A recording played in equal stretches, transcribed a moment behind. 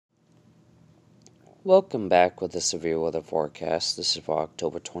Welcome back with the severe weather forecast. This is for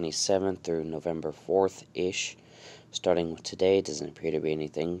October 27th through November 4th-ish. Starting with today, it doesn't appear to be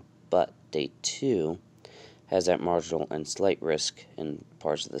anything, but day 2 has that marginal and slight risk in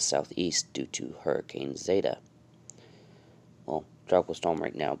parts of the southeast due to Hurricane Zeta. Well, tropical storm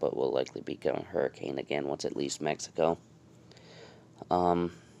right now, but will likely become a hurricane again once it leaves Mexico.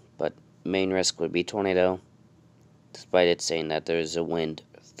 But main risk would be tornado, despite it saying that there's a wind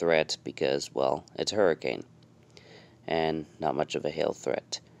threat because, well, it's a hurricane and not much of a hail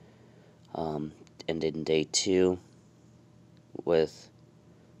threat. And in day 2 with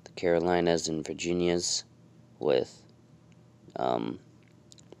the Carolinas and Virginias with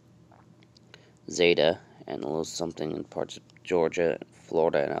Zeta and a little something in parts of Georgia,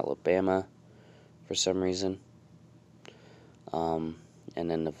 Florida, and Alabama for some reason. And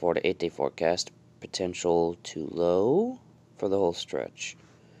then the 4 to 8 day forecast, potential too low for the whole stretch.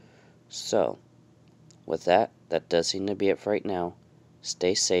 So, with that does seem to be it for right now.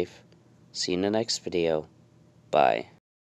 Stay safe. See you in the next video. Bye.